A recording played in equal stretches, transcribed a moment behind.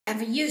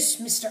have a use,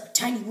 Mr.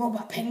 Tiny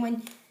Robot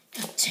Penguin.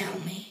 Now tell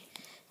me.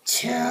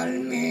 Tell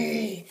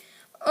me.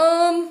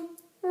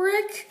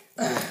 Rick?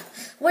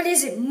 What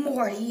is it,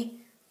 Morty?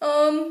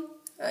 After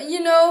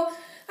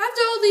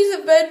all these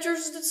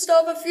adventures and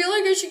stuff, I feel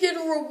like I should get a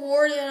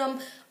reward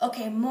and,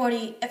 Okay,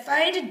 Morty, if I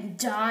had a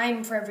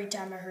dime for every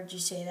time I heard you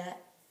say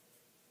that,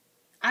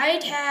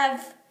 I'd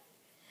have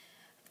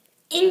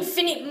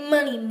infinite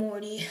money,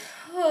 Morty.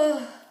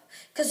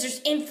 Because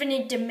there's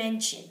infinite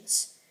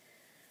dimensions.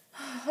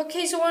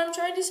 Okay, so what I'm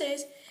trying to say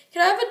is,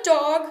 can I have a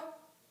dog?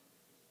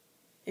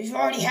 You've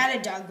already had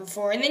a dog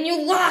before, and then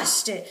you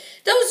lost it.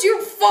 That was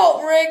your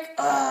fault, Rick.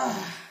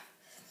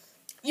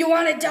 You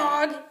want a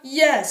dog?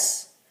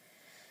 Yes.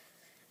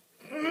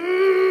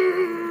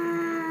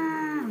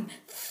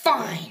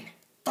 Fine.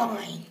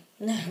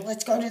 Now,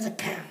 let's go to the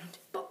pound.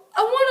 But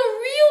I want a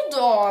real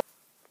dog.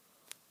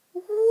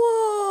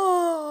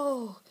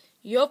 Whoa.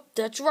 Yup,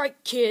 that's right,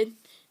 kid.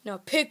 Now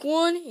pick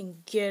one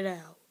and get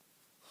out.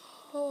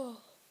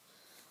 Oh,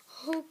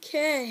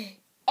 okay.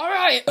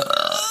 Alright.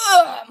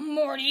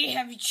 Morty,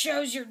 have you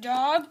chose your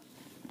dog?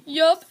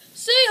 Yup.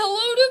 Say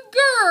hello to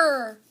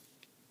Gurr.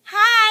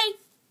 Hi.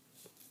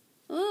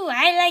 Ooh,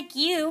 I like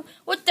you.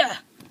 What the?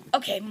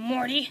 Okay,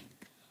 Morty.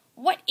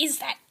 What is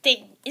that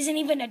thing? Isn't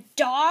even a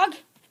dog?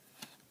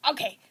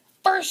 Okay,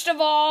 first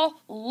of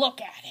all,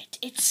 look at it.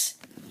 It's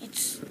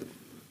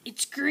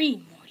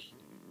green, Morty.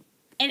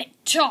 And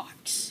it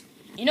talks.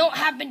 You know what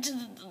happened to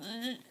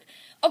the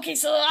okay,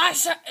 so the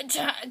last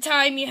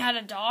time you had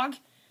a dog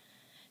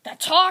that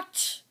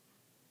talked,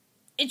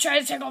 it tried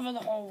to take over the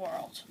whole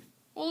world.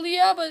 Well,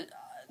 yeah, but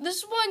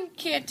this one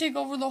can't take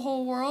over the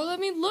whole world. I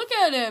mean, look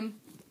at him.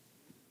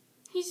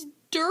 He's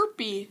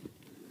derpy.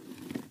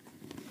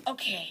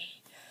 Okay,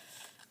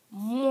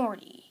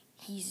 Morty,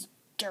 he's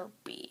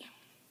derpy.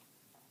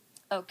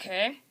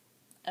 Okay.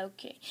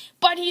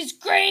 But he's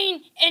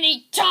green and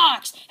he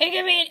talks. He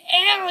can be an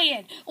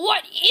alien.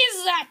 What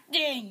is that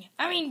thing?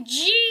 I mean,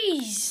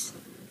 jeez.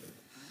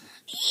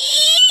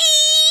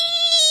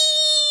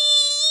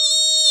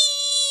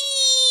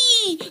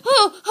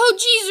 Oh,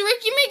 jeez,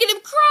 Rick, you're making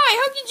him cry.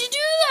 How could you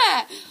do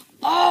that?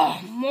 Oh,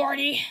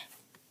 Morty.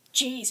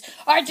 Jeez.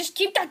 All right, just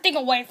keep that thing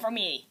away from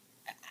me.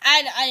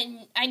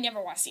 I never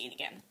want to see it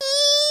again.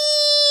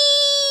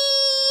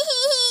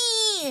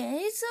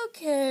 It's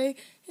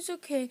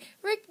okay.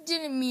 Rick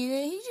didn't mean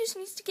it. He just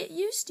needs to get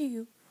used to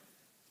you.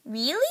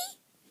 Really?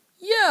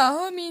 Yeah,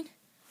 I mean,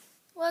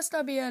 last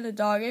time he had a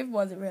dog, it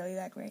wasn't really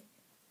that great.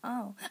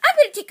 Oh. I'm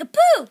gonna take a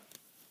poo!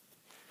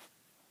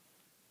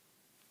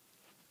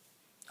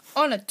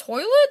 On a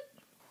toilet?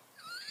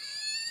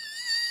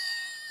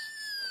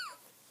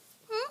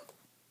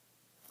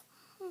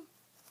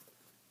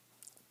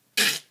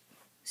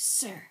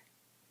 Sir,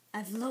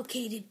 I've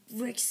located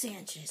Rick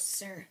Sanchez,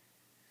 sir.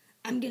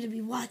 I'm going to be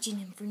watching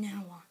him from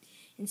now on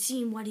and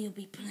seeing what he'll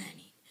be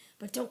planning.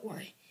 But don't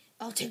worry,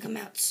 I'll take him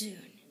out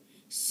soon.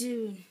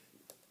 Soon,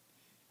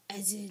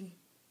 as in,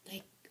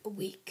 like, a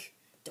week.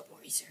 Don't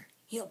worry, sir.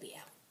 He'll be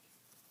out.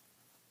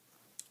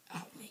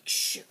 I'll make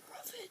sure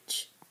of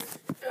it.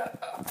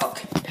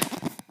 Okay.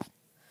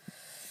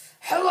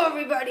 Hello,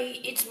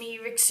 everybody. It's me,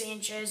 Rick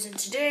Sanchez, and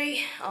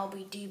today I'll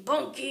be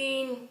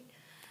debunking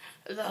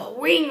the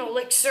wing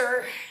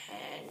elixir,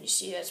 and you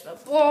see that's my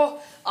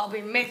bowl. I'll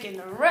be making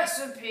the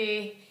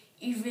recipe,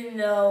 even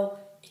though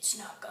it's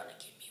not gonna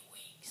give me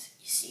wings,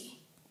 you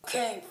see.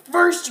 Okay,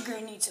 first you're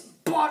gonna need some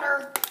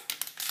butter,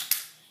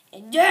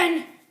 and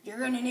then you're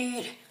gonna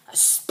need a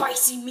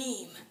spicy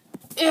meme.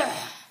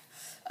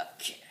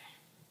 Okay.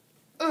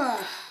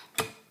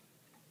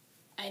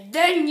 And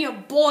then you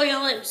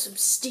boil it with some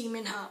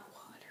steaming hot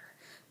water.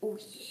 Oh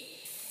yeah.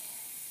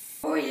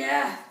 Oh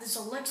yeah, this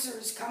elixir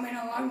is coming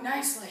along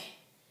nicely.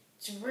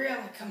 It's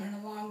really coming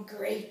along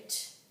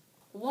great.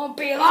 Won't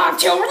be long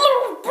till...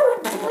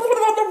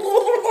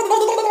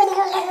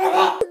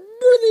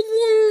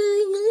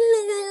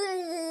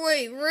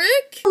 Wait,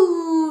 Rick?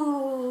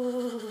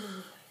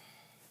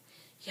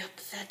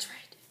 Yep, that's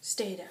right.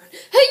 Stay down.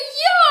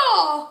 Hey-ya!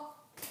 How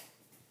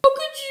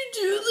could you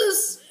do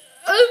this?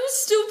 I was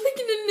still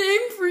picking a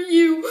name for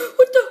you.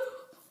 What the...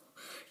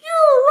 You're a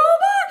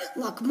robot?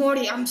 Look,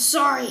 Morty, I'm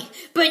sorry,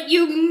 but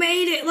you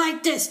made it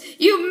like this.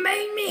 You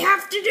made me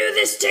have to do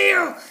this to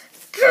you.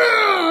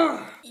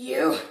 Gah!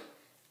 You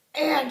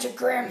and your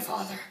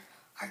grandfather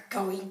are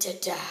going to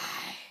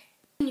die.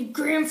 Your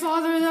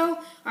grandfather, though,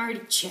 I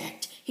already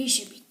checked. He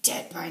should be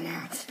dead by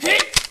now.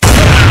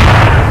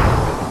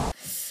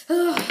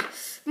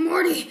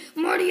 Morty,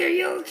 are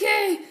you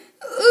okay?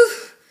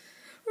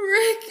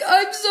 Rick,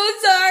 I'm so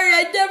sorry.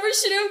 I never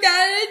should have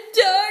gotten a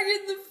dog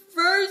in the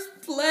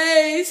first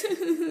place.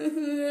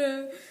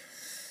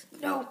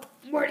 No,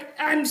 Morty,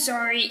 I'm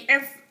sorry.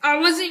 If I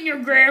wasn't your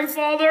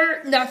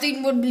grandfather,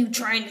 nothing would be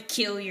trying to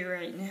kill you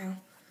right now.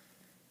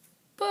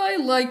 But I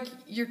like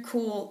your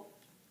cool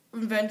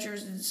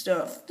adventures and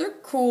stuff. They're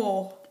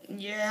cool.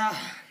 Yeah.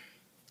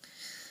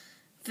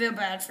 Feel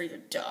bad for your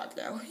dog,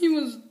 though. He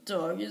was a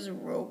dog. He's a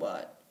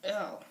robot.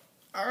 Oh.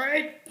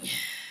 Alright.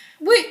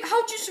 Wait,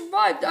 how'd you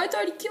survive? I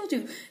thought he killed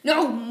you.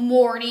 No,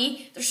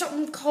 Morty. There's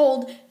something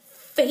called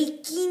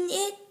faking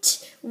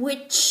it,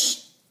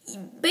 which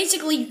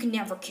basically you can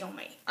never kill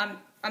me.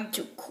 I'm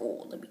too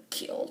cool to be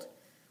killed.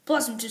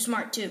 Plus, I'm too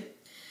smart, too.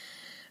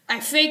 I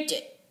faked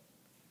it.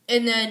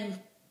 And then,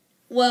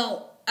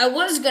 well, I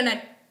was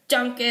gonna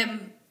dunk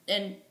him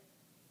and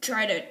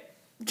try to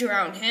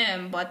drown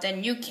him, but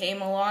then you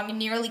came along and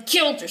nearly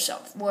killed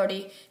yourself,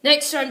 Morty.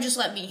 Next time, just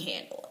let me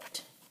handle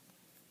it.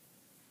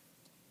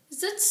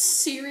 Is that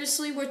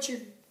seriously what you're...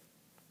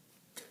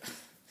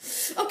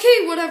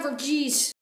 Okay, whatever, jeez.